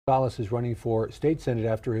Gonzales is running for state senate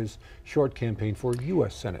after his short campaign for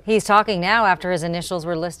U.S. Senate. He's talking now after his initials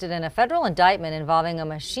were listed in a federal indictment involving a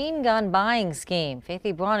machine gun buying scheme. Faith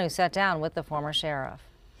Ibranu sat down with the former sheriff.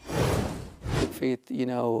 Faith,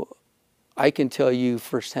 I can tell you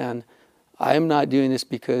firsthand, I am not doing this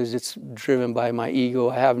because it's driven by my ego.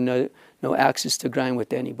 I have no access to grind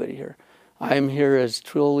with anybody here. I am here as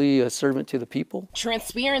truly a servant to the people.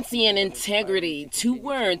 Transparency and integrity, 2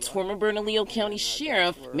 words former Bernalillo County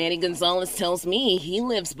Sheriff Manny Gonzales tells me he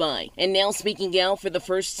lives by. And now speaking out for the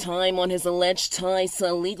first time on his alleged ties to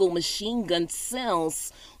illegal machine gun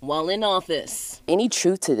sales while in office. Any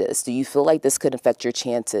truth to this? Do you feel like this could affect your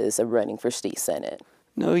chances of running for state senate?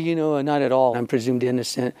 No, not at all. I'm presumed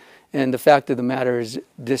innocent. And the fact of the matter is,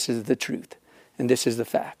 this is the truth. And this is the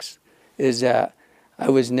facts, is that I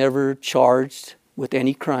was never charged with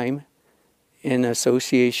any crime in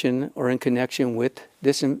association or in connection with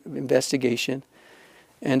this investigation.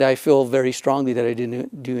 And I feel very strongly that I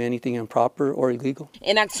didn't do anything improper or illegal.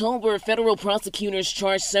 In October, federal prosecutors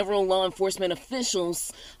charged several law enforcement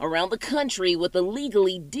officials around the country with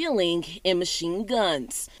illegally dealing in machine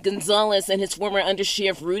guns. Gonzales and his former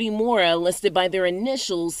undersheriff Rudy Mora listed by their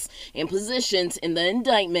initials and positions in the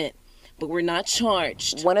indictment, but were not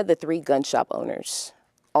charged. One of the 3 gun shop owners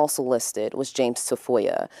also listed was James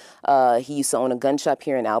Tafoya. He used to own a gun shop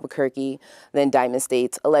here in Albuquerque. The indictment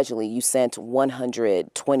states, allegedly, you sent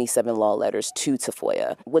 127 law letters to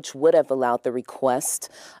Tafoya, which would have allowed the request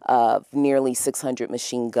of nearly 600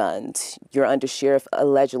 machine guns. Your undersheriff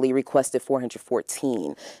allegedly requested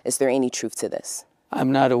 414. Is there any truth to this?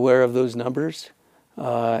 I'm not aware of those numbers.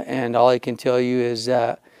 And all I can tell you is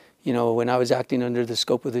that, when I was acting under the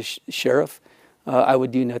scope of the sheriff, I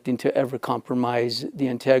would do nothing to ever compromise the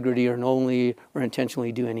integrity or knowingly or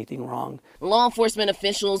intentionally do anything wrong. Law enforcement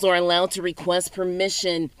officials are allowed to request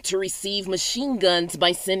permission to receive machine guns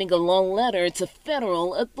by sending a law letter to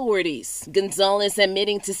federal authorities. Gonzales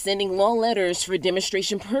admitting to sending law letters for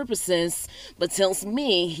demonstration purposes, but tells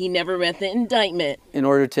me he never read the indictment. In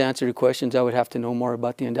order to answer your questions, I would have to know more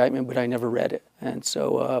about the indictment, but I never read it. And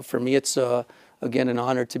so for me, it's, again, an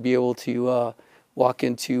honor to be able to walk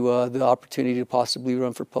into the opportunity to possibly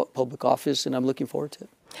run for public office, and I'm looking forward to it.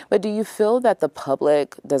 But do you feel that the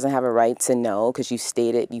public doesn't have a right to know, because you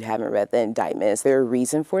stated you haven't read the indictment? Is there a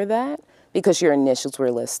reason for that? Because your initials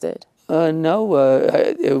were listed? No,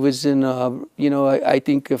 it was in, I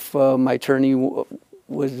think if my attorney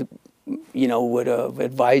was, would have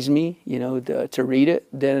advised me, to read it,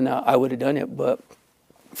 then I would have done it. But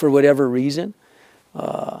for whatever reason,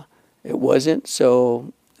 it wasn't,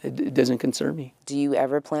 so it doesn't concern me. Do you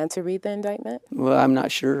ever plan to read the indictment? Well, I'm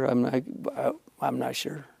not sure. I'm not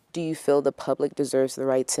sure. Do you feel the public deserves the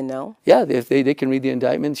right to know? Yeah, if they can read the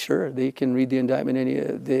indictment, sure, they can read the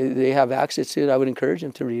indictment. They have access to it. I would encourage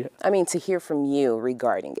them to read it. I mean, to hear from you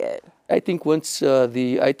regarding it. I think once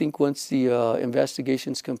the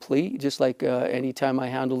investigation's complete, just like any time I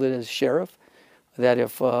handled it as sheriff, that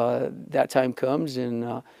if that time comes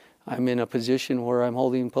and I'm in a position where I'm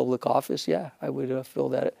holding public office, yeah, I would feel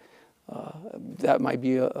that that might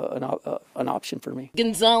be an option for me.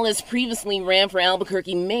 Gonzales previously ran for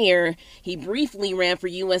Albuquerque mayor. He briefly ran for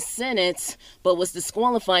U.S. Senate, but was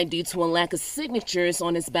disqualified due to a lack of signatures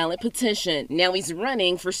on his ballot petition. Now he's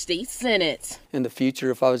running for state senate. In the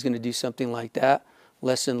future, if I was going to do something like that,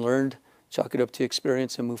 lesson learned, chalk it up to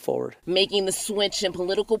experience and move forward. Making the switch in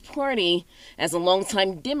political party as a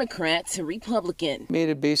longtime Democrat to Republican. Made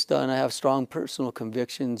it based on I have strong personal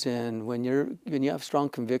convictions, and when you have strong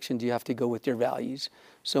convictions, you have to go with your values.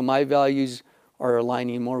 So my values are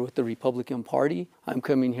aligning more with the Republican Party. I'm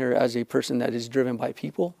coming here as a person that is driven by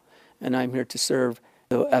people, and I'm here to serve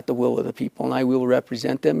at the will of the people, and I will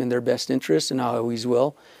represent them in their best interests, and I always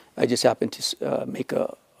will. I just happen to make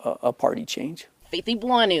a party change. Faith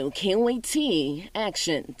Ibranu, KOAT,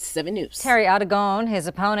 Action 7 News. Terry Aragon, his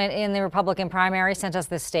opponent in the Republican primary, sent us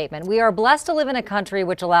this statement. We are blessed to live in a country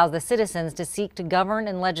which allows the citizens to seek to govern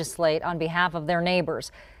and legislate on behalf of their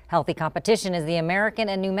neighbors. Healthy competition is the American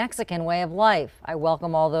and New Mexican way of life. I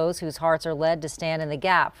welcome all those whose hearts are led to stand in the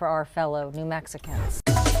gap for our fellow New Mexicans.